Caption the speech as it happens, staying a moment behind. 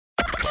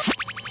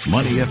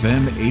Money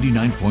FM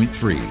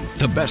 89.3,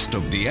 the best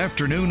of the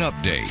afternoon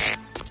update.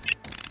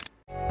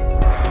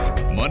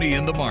 Money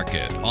in the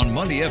Market on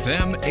Money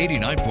FM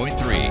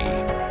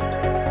 89.3.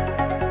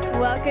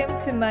 Welcome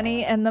to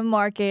Money in the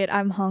Market.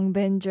 I'm Hong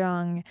Bin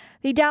Jung.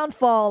 The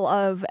downfall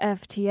of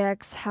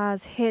FTX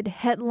has hit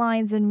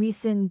headlines in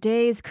recent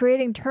days,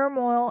 creating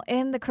turmoil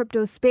in the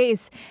crypto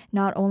space.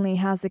 Not only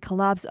has the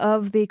collapse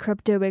of the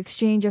crypto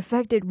exchange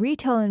affected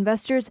retail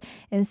investors,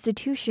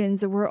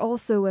 institutions were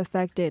also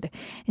affected.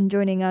 And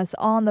joining us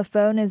on the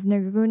phone is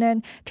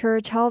Nirgunan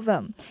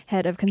Tirachalvam,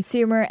 Head of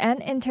Consumer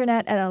and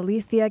Internet at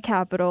Alethea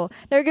Capital.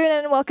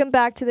 Nirgunan, welcome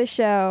back to the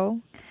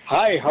show.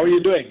 Hi, how are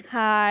you doing?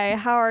 Hi,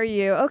 how are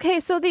you? Okay,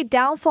 so the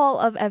downfall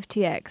of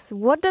FTX.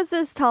 What does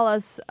this tell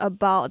us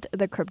about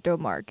the crypto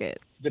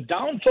market? The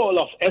downfall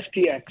of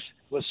FTX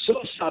was so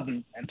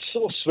sudden and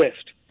so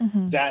swift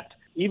that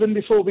even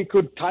before we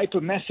could type a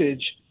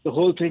message, the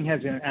whole thing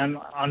has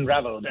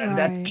unraveled. And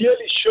that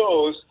clearly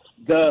shows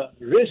the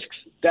risks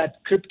that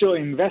crypto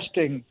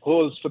investing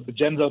holds for the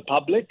general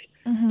public.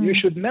 You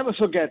should never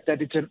forget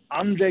that it's an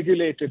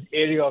unregulated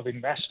area of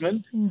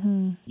investment.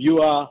 You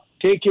are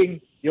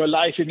taking your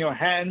life in your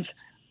hands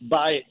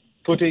by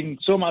putting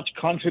so much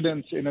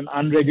confidence in an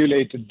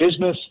unregulated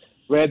business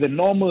where the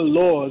normal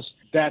laws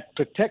that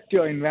protect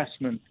your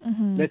investment,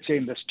 let's say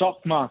in the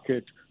stock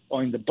market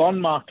or in the bond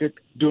market,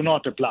 do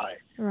not apply.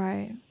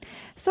 Right.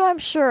 So I'm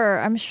sure,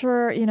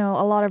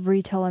 a lot of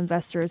retail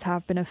investors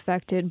have been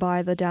affected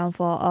by the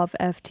downfall of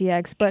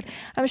FTX, but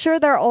I'm sure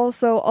there are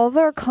also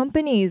other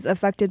companies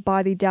affected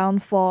by the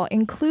downfall,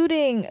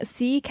 including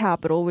C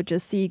Capital, which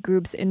is C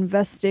Group's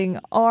investing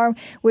arm,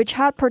 which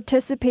had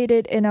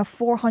participated in a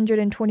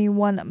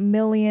 $421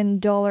 million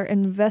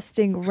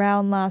investing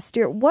round last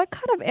year. What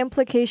kind of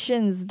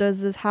implications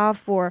does this have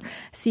for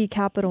C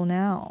Capital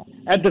now?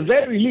 At the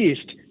very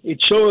least, it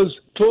shows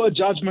poor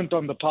judgment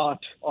on the part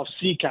of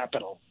C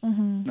Capital.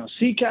 Now,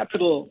 C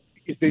Capital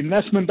is the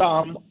investment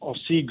arm of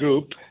C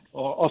Group,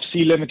 or of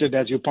C Limited,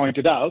 as you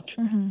pointed out.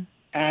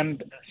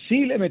 And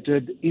C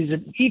Limited is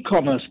an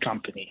e-commerce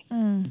company.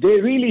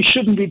 They really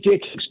shouldn't be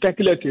taking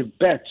speculative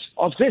bets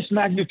of this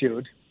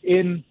magnitude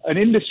in an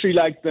industry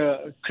like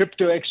the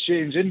crypto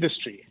exchange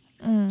industry.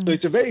 So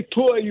it's a very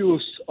poor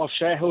use of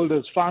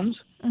shareholders' funds.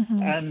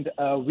 And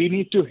we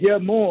need to hear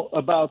more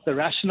about the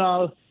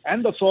rationale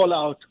and the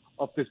fallout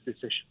of this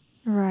decision.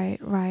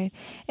 Right.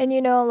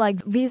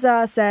 And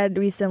Visa said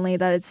recently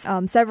that it's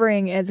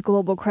severing its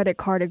global credit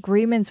card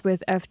agreements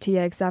with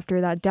FTX after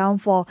that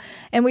downfall.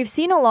 And we've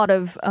seen a lot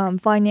of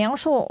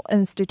financial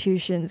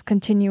institutions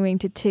continuing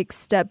to take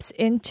steps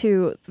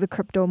into the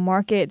crypto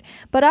market.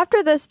 But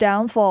after this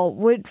downfall,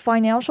 would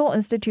financial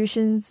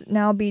institutions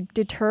now be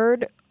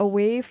deterred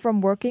away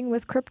from working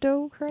with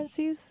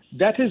cryptocurrencies?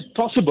 That is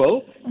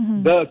possible.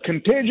 The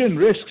contagion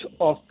risks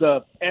of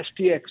the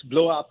FTX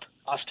blow-up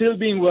are still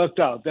being worked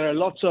out. There are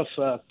lots of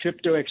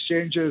crypto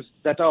exchanges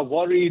that are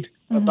worried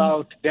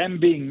about them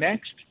being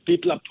next.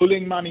 People are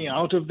pulling money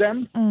out of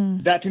them.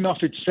 That in of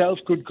itself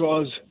could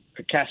cause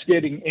a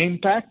cascading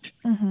impact.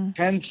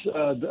 Hence,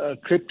 the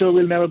crypto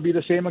will never be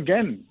the same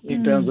again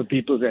in terms of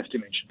people's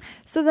estimation.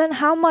 So then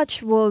how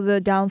much will the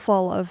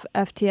downfall of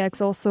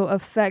FTX also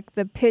affect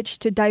the pitch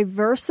to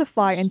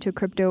diversify into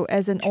crypto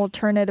as an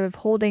alternative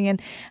holding? And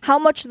how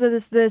much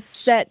does this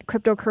set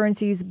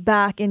cryptocurrencies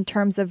back in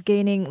terms of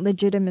gaining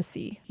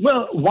legitimacy?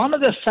 Well, one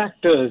of the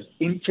factors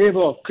in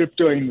favor of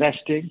crypto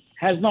investing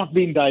has not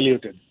been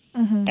diluted.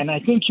 And I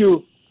think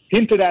you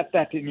hinted at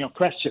that in your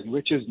question,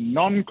 which is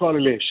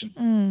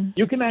non-correlation.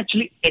 You can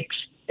actually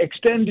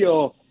extend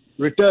your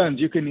returns.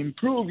 You can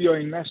improve your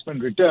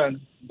investment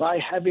return by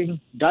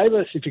having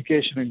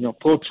diversification in your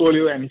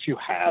portfolio. And if you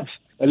have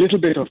a little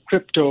bit of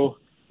crypto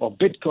or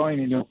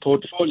Bitcoin in your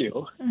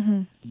portfolio,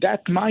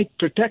 that might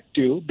protect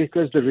you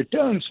because the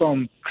returns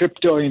from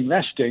crypto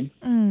investing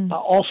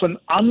are often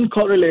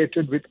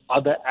uncorrelated with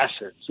other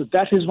assets. So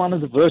that is one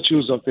of the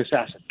virtues of this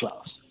asset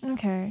class.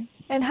 Okay.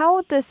 And how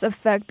would this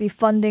affect the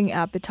funding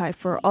appetite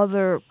for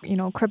other,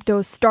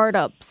 crypto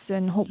startups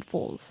and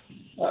hopefuls?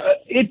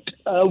 It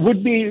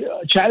would be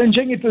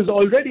challenging. It is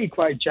already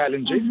quite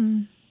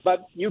challenging.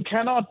 But you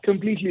cannot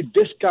completely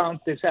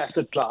discount this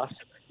asset class.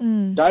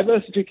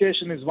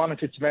 Diversification is one of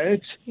its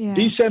merits.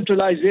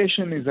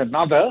 Decentralization is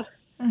another.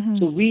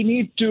 So we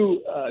need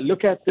to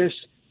look at this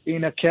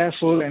in a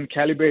careful and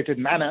calibrated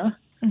manner.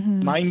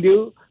 Mind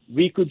you,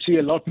 we could see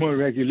a lot more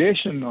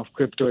regulation of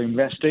crypto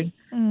investing.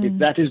 If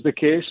that is the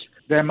case,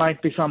 there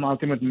might be some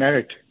ultimate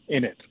merit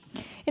in it.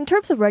 In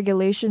terms of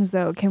regulations,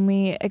 though, can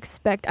we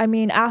expect,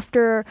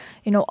 after,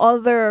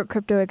 other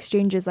crypto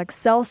exchanges like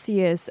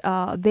Celsius,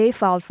 they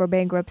filed for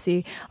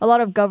bankruptcy, a lot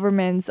of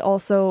governments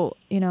also,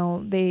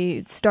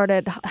 they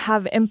started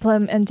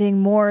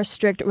implementing more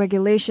strict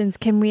regulations.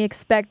 Can we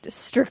expect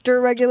stricter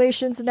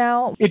regulations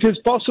now? It is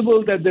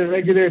possible that the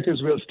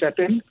regulators will step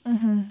in.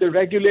 The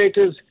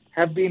regulators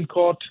have been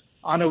caught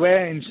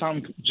unaware in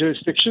some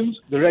jurisdictions.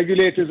 The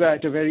regulators are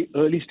at a very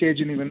early stage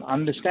in even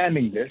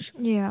understanding this.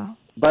 Yeah.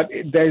 But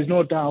there is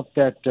no doubt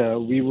that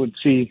we would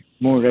see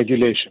more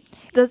regulation.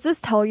 Does this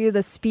tell you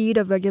the speed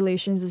of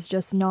regulations is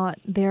just not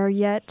there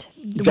yet?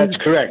 That's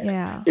correct.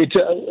 Yeah.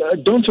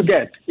 Don't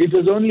forget, it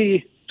was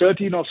only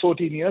 13 or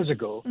 14 years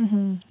ago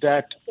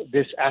that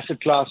this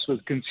asset class was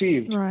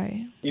conceived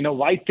in a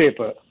white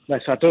paper by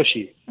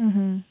Satoshi.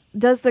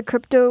 Does the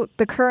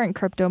current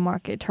crypto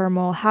market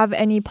turmoil have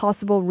any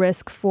possible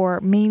risk for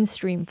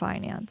mainstream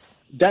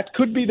finance? That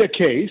could be the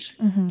case,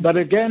 but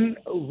again,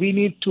 we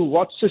need to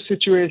watch the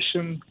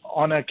situation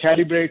on a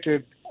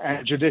calibrated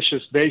and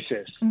judicious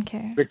basis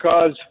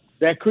because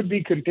there could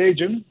be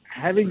contagion.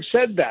 Having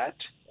said that,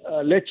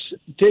 let's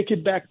take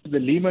it back to the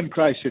Lehman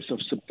crisis of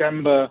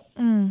September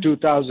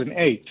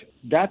 2008.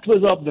 That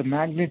was of the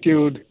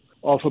magnitude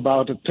of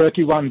about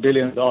 $31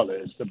 billion,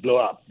 the blow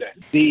up there.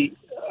 The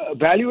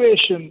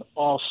valuation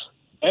of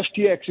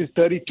FTX is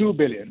 $32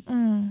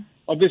 billion.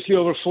 Obviously,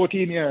 over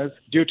 14 years,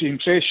 due to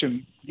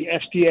inflation, the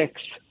FTX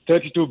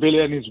 $32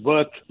 billion is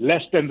worth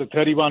less than the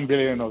 $31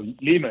 billion of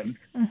Lehman.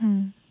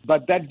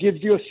 But that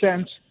gives you a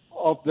sense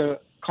of the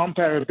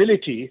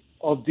comparability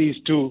of these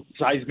two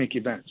seismic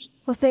events.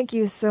 Well, thank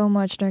you so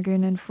much,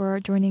 Nargunan, for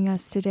joining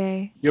us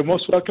today. You're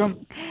most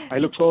welcome. I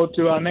look forward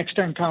to our next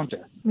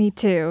encounter. Me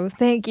too.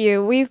 Thank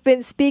you. We've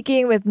been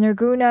speaking with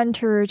Nargunan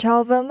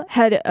Tirunelvam,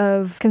 Head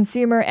of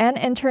Consumer and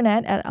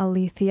Internet at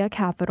Aletheia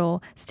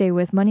Capital. Stay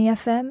with Money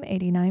FM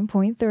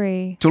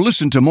 89.3. To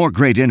listen to more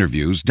great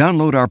interviews,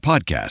 download our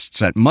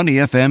podcasts at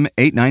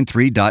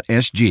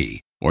moneyfm893.sg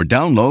or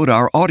download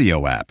our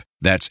audio app.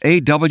 That's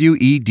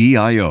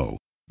AWEDIO.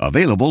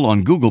 Available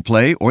on Google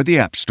Play or the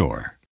App Store.